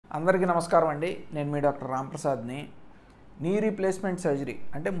అందరికీ నమస్కారం అండి. నేను మీ డాక్టర్ రాంప్రసాద్ని. నీ రీప్లేస్మెంట్ సర్జరీ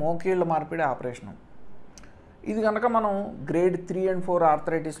అంటే మోకాళ్ళ మార్పిడి ఆపరేషను. ఇది కనుక మనం గ్రేడ్ 3 and 4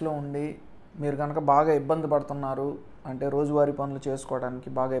 ఆర్థరైటిస్లో ఉండి మీరు కనుక బాగా ఇబ్బంది పడుతున్నారు అంటే రోజువారీ పనులు చేసుకోవడానికి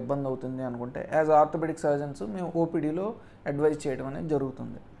బాగా ఇబ్బంది అవుతుంది అనుకుంటే యాజ్ ఆర్థోపెడిక్ సర్జన్స్ మేము ఓపీడీలో అడ్వైజ్ చేయడం అనేది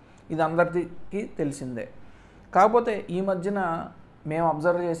జరుగుతుంది. ఇది అందరికీ తెలిసిందే. కాకపోతే ఈ మధ్యన మేము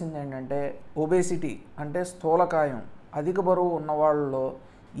అబ్జర్వ్ చేసింది ఏంటంటే ఒబేసిటీ అంటే స్థూలకాయం అధిక బరువు ఉన్న వాళ్ళలో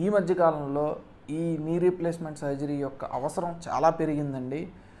ఈ మధ్యకాలంలో ఈ నీ రీప్లేస్మెంట్ సర్జరీ యొక్క అవసరం చాలా పెరిగిందండి.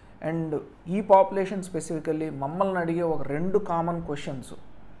 అండ్ ఈ పాపులేషన్ స్పెసిఫికల్లీ మమ్మల్ని అడిగే ఒక 2 కామన్ క్వశ్చన్స్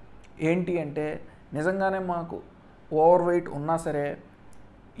ఏంటి అంటే, నిజంగానే మాకు ఓవర్ వెయిట్ ఉన్నా సరే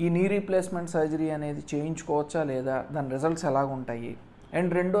ఈ నీ రీప్లేస్మెంట్ సర్జరీ అనేది చేయించుకోవచ్చా లేదా, దాని రిజల్ట్స్ ఎలాగుంటాయి,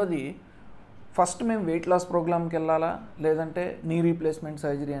 అండ్ రెండోది ఫస్ట్ మేము వెయిట్ లాస్ ప్రోగ్రామ్కి వెళ్ళాలా లేదంటే నీ రీప్లేస్మెంట్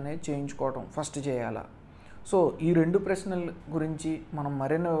సర్జరీ అనేది చేయించుకోవడం ఫస్ట్ చేయాలా. సో ఈ 2 ప్రశ్నల గురించి మనం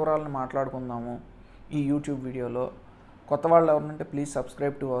మరిన్ని వివరాలను మాట్లాడుకుందాము ఈ యూట్యూబ్ వీడియోలో. కొత్త వాళ్ళు ఎవరంటే please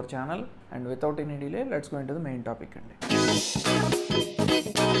subscribe to our channel and without any delay let's go into the main topic అండి.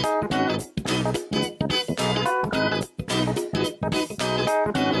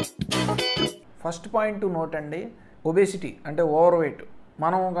 ఫస్ట్ పాయింట్ టు నోట్ అండి, ఒబేసిటీ అంటే ఓవర్ వెయిట్.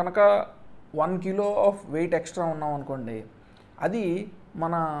 మనం కనుక 1 kilo ఆఫ్ వెయిట్ ఎక్స్ట్రా ఉన్నాం అనుకోండి, అది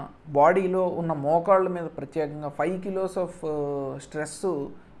మన బాడీలో ఉన్న మోకాళ్ళ మీద ప్రత్యేకంగా 5 kilos ఆఫ్ స్ట్రెస్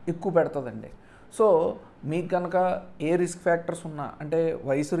ఎక్కువ పెడుతుందండి. సో మీకు కనుక ఏ రిస్క్ ఫ్యాక్టర్స్ ఉన్నా అంటే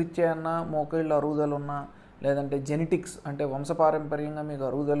వయసు రీత్యా అన్నా మోకాళ్ళ అరుగుదల ఉన్నా, లేదంటే జెనెటిక్స్ అంటే వంశపారంపర్యంగా మీకు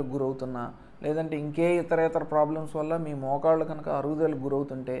అరుగుదలకు గురవుతున్నా, లేదంటే ఇంకే ఇతర ప్రాబ్లమ్స్ వల్ల మీ మోకాళ్ళు కనుక అరుగుదలకు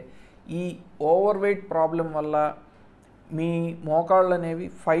గురవుతుంటే ఈ ఓవర్ వెయిట్ ప్రాబ్లం వల్ల మీ మోకాళ్ళు అనేవి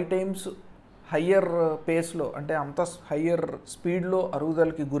 5 times హయ్యర్ పేస్లో అంటే అంత హయ్యర్ స్పీడ్లో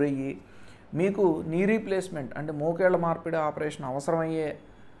అరుగుదలకి గురయ్యి మీకు నీ రీప్లేస్మెంట్ అంటే మోకాళ్ళ మార్పిడి ఆపరేషన్ అవసరమయ్యే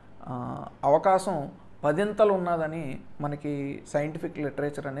అవకాశం 10 ఉన్నదని మనకి సైంటిఫిక్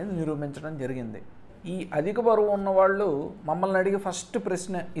లిటరేచర్ అనేది నిరూపించడం జరిగింది. ఈ అధిక బరువు ఉన్నవాళ్ళు మమ్మల్ని అడిగే ఫస్ట్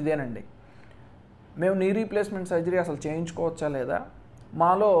ప్రశ్న ఇదేనండి, మేము నీ రీప్లేస్మెంట్ సర్జరీ అసలు చేయించుకోవచ్చా లేదా,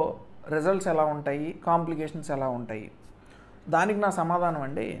 మాలో రిజల్ట్స్ ఎలా ఉంటాయి, కాంప్లికేషన్స్ ఎలా ఉంటాయి. దానికి నా సమాధానం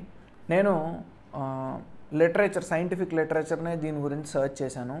అండి, నేను సైంటిఫిక్ లిటరేచర్నే దీని గురించి సర్చ్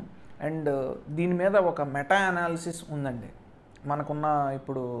చేశాను. అండ్ దీని మీద ఒక మెటా అనాలిసిస్ ఉందండి మనకున్న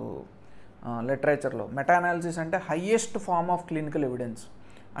ఇప్పుడు లిటరేచర్లో. మెటా అనాలిసిస్ అంటే highest form of clinical evidence.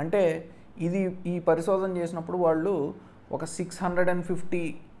 అంటే ఈ పరిశోధన చేసినప్పుడు వాళ్ళు ఒక 650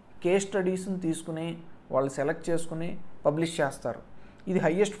 కేస్ స్టడీస్ని తీసుకుని వాళ్ళు సెలెక్ట్ చేసుకుని పబ్లిష్ చేస్తారు. ఇది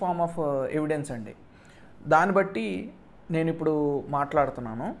హయ్యెస్ట్ ఫార్మ్ ఆఫ్ ఎవిడెన్స్ అండి. దాన్ని బట్టి నేను ఇప్పుడు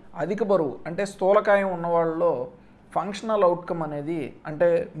మాట్లాడుతున్నాను. అధిక బరువు అంటే స్థూలకాయం ఉన్నవాళ్ళలో ఫంక్షనల్ అవుట్కమ్ అనేది అంటే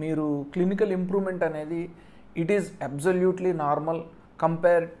మీరు క్లినికల్ ఇంప్రూవ్మెంట్ అనేది it is absolutely normal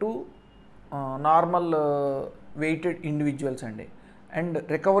compare to normal weighted individuals అండి. అండ్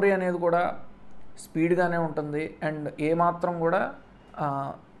రికవరీ అనేది కూడా స్పీడ్గానే ఉంటుంది. అండ్ ఏమాత్రం కూడా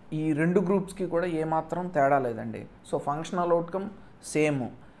ఈ 2 గ్రూప్స్కి కూడా ఏమాత్రం తేడా లేదండి. So functional outcome same.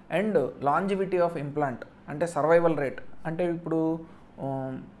 And longevity of implant అంటే సర్వైవల్ రేట్ అంటే ఇప్పుడు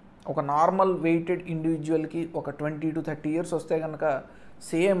ఒక నార్మల్ వెయిటెడ్ ఇండివిజువల్కి ఒక 20 to 30 years వస్తే కనుక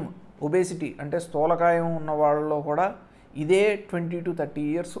సేమ్ ఒబేసిటీ అంటే స్థూలకాయం ఉన్న వాళ్ళలో కూడా ఇదే 20 to 30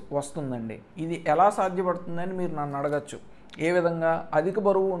 years వస్తుందండి. ఇది ఎలా సాధ్యపడుతుందని మీరు నన్ను అడగచ్చు. ఏ విధంగా? అధిక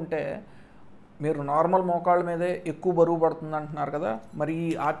బరువు ఉంటే మీరు నార్మల్ మోకాళ్ళ మీదే ఎక్కువ బరువు పడుతుంది అంటున్నారు కదా, మరి ఈ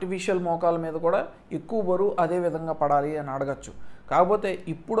ఆర్టిఫిషియల్ మోకాళ్ళ మీద కూడా ఎక్కువ బరువు అదే విధంగా పడాలి అని అడగచ్చు. కాకపోతే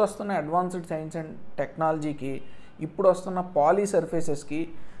ఇప్పుడు వస్తున్న అడ్వాన్స్డ్ సైన్స్ అండ్ టెక్నాలజీకి, ఇప్పుడు వస్తున్న పాలీ సర్ఫేసెస్కి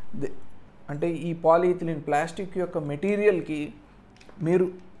అంటే ఈ పాలీథిలిన్ ప్లాస్టిక్ యొక్క మెటీరియల్కి మీరు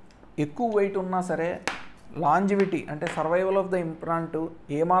ఎక్కువ వెయిట్ ఉన్నా సరే లాంజివిటీ అంటే సర్వైవల్ ఆఫ్ ద ఇంప్లాంట్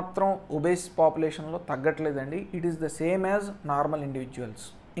ఏమాత్రం obese పాపులేషన్లో తగ్గట్లేదండి. It is the same as normal individuals.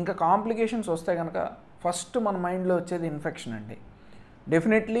 ఇంకా కాంప్లికేషన్స్ వస్తే కనుక ఫస్ట్ మన మైండ్లో వచ్చేది ఇన్ఫెక్షన్ అండి.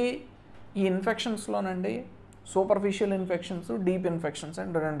 డెఫినెట్లీ ఈ ఇన్ఫెక్షన్స్లోనండి superficial infections, deep infections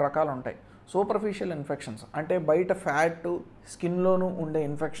and 2 రకాలు ఉంటాయి. సూపర్ఫిషియల్ ఇన్ఫెక్షన్స్ అంటే బయట ఫ్యాట్ స్కిన్లోనూ ఉండే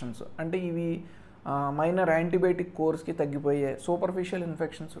ఇన్ఫెక్షన్స్ అంటే ఇవి మైనర్ యాంటీబయాటిక్ కోర్స్కి తగ్గిపోయే సూపర్ఫిషియల్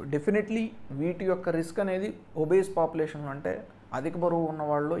ఇన్ఫెక్షన్స్. డెఫినెట్లీ వీటి యొక్క రిస్క్ అనేది ఒబేస్ పాపులేషన్లో అంటే అధిక బరువు ఉన్న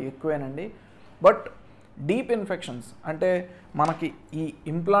వాళ్ళు ఎక్కువేనండి. బట్ డీప్ ఇన్ఫెక్షన్స్ అంటే మనకి ఈ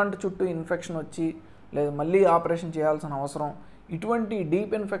ఇంప్లాంట్ చుట్టూ ఇన్ఫెక్షన్ వచ్చి లేదా మళ్ళీ ఆపరేషన్ చేయాల్సిన అవసరం, ఇటువంటి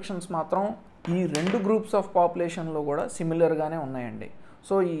డీప్ ఇన్ఫెక్షన్స్ మాత్రం ఈ 2 గ్రూప్స్ ఆఫ్ పాపులేషన్లో కూడా సిమిలర్గానే ఉన్నాయండి.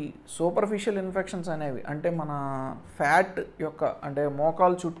 సో ఈ సూపర్ఫిషియల్ ఇన్ఫెక్షన్స్ అనేవి అంటే మన ఫ్యాట్ యొక్క అంటే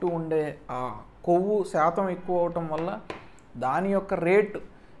మోకాలు చుట్టూ ఉండే ఆ కొవ్వు శాతం ఎక్కువ అవటం వల్ల దాని యొక్క రేట్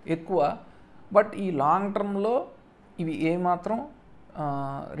ఎక్కువ. బట్ ఈ లాంగ్ టర్మ్లో ఇవి ఏమాత్రం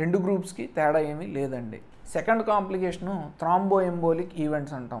రెండు గ్రూప్స్కి తేడా ఏమీ లేదండి. సెకండ్ కాంప్లికేషను థ్రాంబోఎంబోలిక్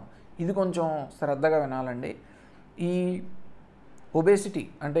ఈవెంట్స్ అంటాం. ఇది కొంచెం శ్రద్ధగా వినాలండి. ఈ ఒబేసిటీ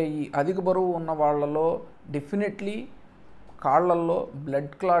అంటే ఈ అధిక బరువు ఉన్న వాళ్ళలో డెఫినెట్లీ కాళ్ళల్లో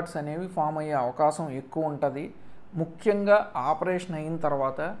బ్లడ్ క్లాట్స్ అనేవి ఫామ్ అయ్యే అవకాశం ఎక్కువ ఉంటుంది, ముఖ్యంగా ఆపరేషన్ అయిన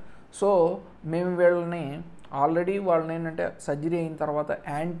తర్వాత. సో మేము వీళ్ళని ఆల్రెడీ వాళ్ళని ఏంటంటే సర్జరీ అయిన తర్వాత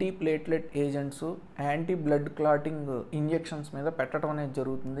anti platelet agents, anti blood clotting injections మీద పెట్టడం అనేది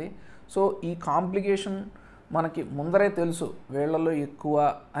జరుగుతుంది. సో ఈ కాంప్లికేషన్ మనకి ముందరే తెలుసు వీళ్ళలో ఎక్కువ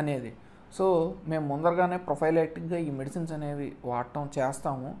అనేది. సో మేము ముందరగానే ప్రొఫైలాక్టిక్గా ఈ మెడిసిన్స్ అనేవి వాడటం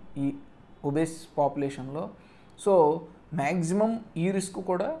చేస్తాము ఈ ఒబేస్ పాపులేషన్లో. సో మ్యాక్సిమం ఈ రిస్క్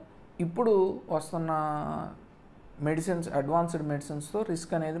కూడా ఇప్పుడు వస్తున్న మెడిసిన్స్, అడ్వాన్స్డ్ మెడిసిన్స్తో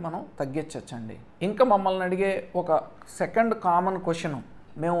రిస్క్ అనేది మనం తగ్గించవచ్చండి. ఇంకా మమ్మల్ని అడిగే ఒక సెకండ్ కామన్ క్వశ్చన్,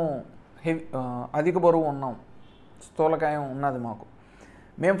 మేము అధిక బరువు ఉన్నాం, స్థూలకాయం ఉన్నది మాకు,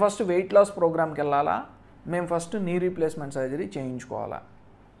 మేము ఫస్ట్ వెయిట్ లాస్ ప్రోగ్రామ్కి వెళ్ళాలా, మేము ఫస్ట్ నీ రీప్లేస్మెంట్ సర్జరీ చేయించుకోవాలా?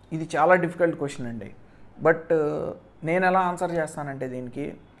 ఇది చాలా డిఫికల్ట్ క్వశ్చన్ అండి. బట్ నేను ఎలా ఆన్సర్ చేస్తానంటే దీనికి,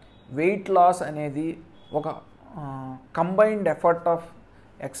 వెయిట్ లాస్ అనేది ఒక combined effort of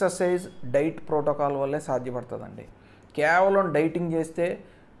exercise, diet protocol వల్లే సాధ్యపడుతుందండి. కేవలం డైటింగ్ చేస్తే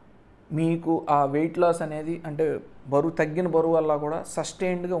మీకు ఆ వెయిట్ లాస్ అనేది అంటే తగ్గిన బరువు వల్ల కూడా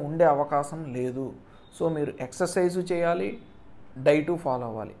సస్టైన్డ్గా ఉండే అవకాశం లేదు. సో మీరు ఎక్సర్సైజ్ చేయాలి, డైటు ఫాలో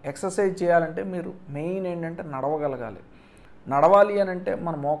అవ్వాలి. ఎక్సర్సైజ్ చేయాలంటే మీరు మెయిన్ ఏంటంటే నడవగలగాలి. నడవాలి అని అంటే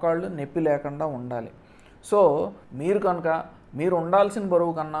మన మోకాళ్ళు నొప్పి లేకుండా ఉండాలి. సో మీరు కనుక మీరు ఉండాల్సిన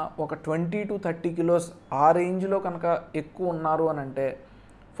బరువు కన్నా ఒక 20 to 30 కిలోస్ ఆ రేంజ్లో కనుక ఎక్కువ ఉన్నారు అని అంటే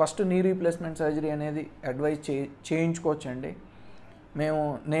ఫస్ట్ నీ రీప్లేస్మెంట్ సర్జరీ అనేది అడ్వైజ్ చేయించుకోవచ్చండి.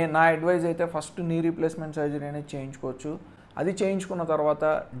 నా అడ్వైజ్ అయితే ఫస్ట్ నీ రీప్లేస్మెంట్ సర్జరీ అనేది చేయించుకోవచ్చు. అది చేయించుకున్న తర్వాత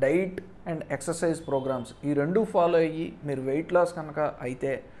డైట్ అండ్ ఎక్సర్సైజ్ ప్రోగ్రామ్స్ ఈ రెండు ఫాలో అయ్యి మీరు వెయిట్ లాస్ కనుక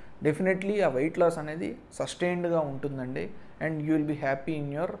అయితే డెఫినెట్లీ ఆ వెయిట్ లాస్ అనేది సస్టైన్డ్గా ఉంటుందండి. And you will be happy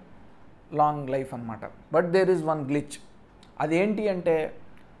in your long life అనమాట. But there is one glitch. అదేంటి అంటే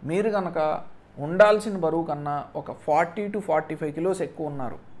మీరు కనుక ఉండాల్సిన బరువు కన్నా ఒక 40 to 45 కిలోస్ ఎక్కువ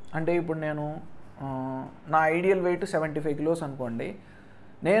ఉన్నారు అంటే, ఇప్పుడు నేను నా ఐడియల్ వెయిట్ 75 కిలోస్ అనుకోండి,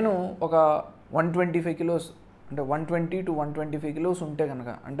 నేను ఒక 125 కిలోస్ అంటే 120 to 125 కిలోస్ ఉంటే కనుక,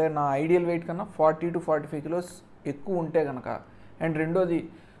 అంటే నా ఐడియల్ వెయిట్ కన్నా 40 to 45 కిలోస్ ఎక్కువ ఉంటే కనుక, అండ్ రెండోది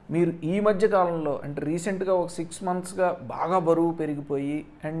మీరు ఈ మధ్య కాలంలో అంటే రీసెంట్గా ఒక 6 monthsగా బాగా బరువు పెరిగిపోయి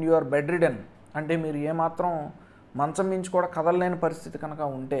and you are bed ridden అంటే మీరు ఏమాత్రం మంచం మించి కూడా కదలలేని పరిస్థితి కనుక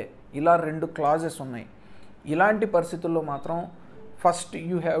ఉంటే, ఇలా 2 క్లాజెస్ ఉన్నాయి. ఇలాంటి పరిస్థితుల్లో మాత్రం first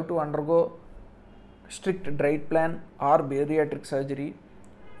you have to undergo strict diet plan are bariatric surgery.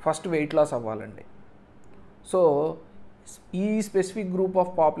 First weight loss అవ్వాలండి. సో ఈ స్పెసిఫిక్ గ్రూప్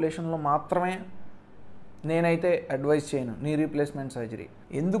ఆఫ్ పాపులేషన్లో మాత్రమే నేనైతే అడ్వైజ్ చేయను నీ రీప్లేస్మెంట్ సర్జరీ.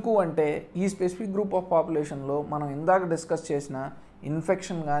 ఎందుకు అంటే ఈ స్పెసిఫిక్ గ్రూప్ ఆఫ్ పాపులేషన్లో మనం ఇందాక డిస్కస్ చేసిన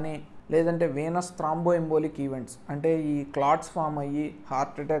ఇన్ఫెక్షన్ కానీ లేదంటే వీనస్ థ్రాంబోఎంబోలిక్ ఈవెంట్స్ అంటే ఈ క్లాట్స్ ఫామ్ అయ్యి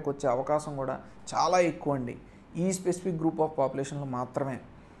హార్ట్ అటాక్ వచ్చే అవకాశం కూడా చాలా ఎక్కువ అండి ఈ స్పెసిఫిక్ గ్రూప్ ఆఫ్ పాపులేషన్లో మాత్రమే.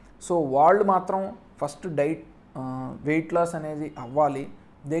 సో వాళ్ళు మాత్రం ఫస్ట్ వెయిట్ లాస్ అనేది అవ్వాలి.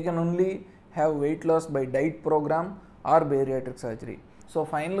 They can only have weight loss by diet programme are bariatric surgery. So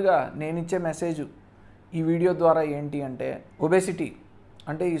ఫైనల్గా నేను ఇచ్చే మెసేజ్ ఈ వీడియో ద్వారా ఏంటి అంటే, ఒబేసిటీ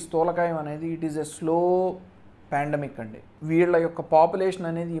అంటే ఈ స్థూలకాయం అనేది it is a slow pandemic అండి. వీళ్ళ యొక్క పాపులేషన్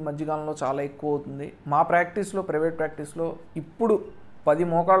అనేది ఈ మధ్యకాలంలో చాలా ఎక్కువ అవుతుంది. మా ప్రాక్టీస్లో, ప్రైవేట్ ప్రాక్టీస్లో ఇప్పుడు 10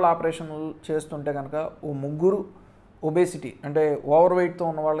 మోకాళ్ళ ఆపరేషన్లు చేస్తుంటే కనుక ఓ 3 ఒబేసిటీ అంటే ఓవర్ వెయిట్తో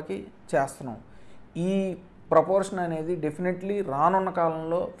ఉన్న వాళ్ళకి చేస్తున్నాం. ఈ ప్రపోర్షన్ అనేది డెఫినెట్లీ రానున్న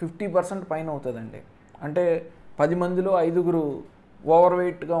కాలంలో 50% పైన అవుతుందండి. అంటే 10 మందిలో 5 ఓవర్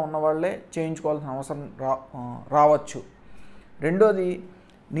వెయిట్గా ఉన్న వాళ్ళే చేయించుకోవాల్సిన అవసరం రావచ్చు. రెండోది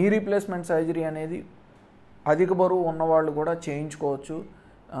నీ రీప్లేస్మెంట్ సర్జరీ అనేది అధిక బరువు ఉన్నవాళ్ళు కూడా చేయించుకోవచ్చు.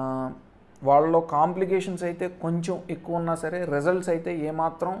 వాళ్ళలో కాంప్లికేషన్స్ అయితే కొంచెం ఎక్కువ ఉన్నా సరే రిజల్ట్స్ అయితే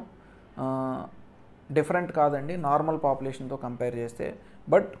ఏమాత్రం డిఫరెంట్ కాదండి నార్మల్ పాపులేషన్తో కంపేర్ చేస్తే.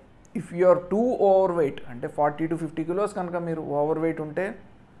 But if you are two over weight అంటే 40 to 50 కిలోస్ కనుక మీరు ఓవర్ వెయిట్ ఉంటే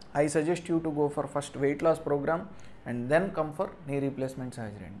I suggest you to go for first weight loss programme and then come for knee replacement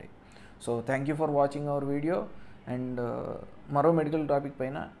surgery అండి. So thank you for watching our video and మరో medical topic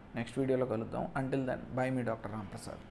పైన next వీడియోలో కలుద్దాం. Until then by me doctor Ramprasad.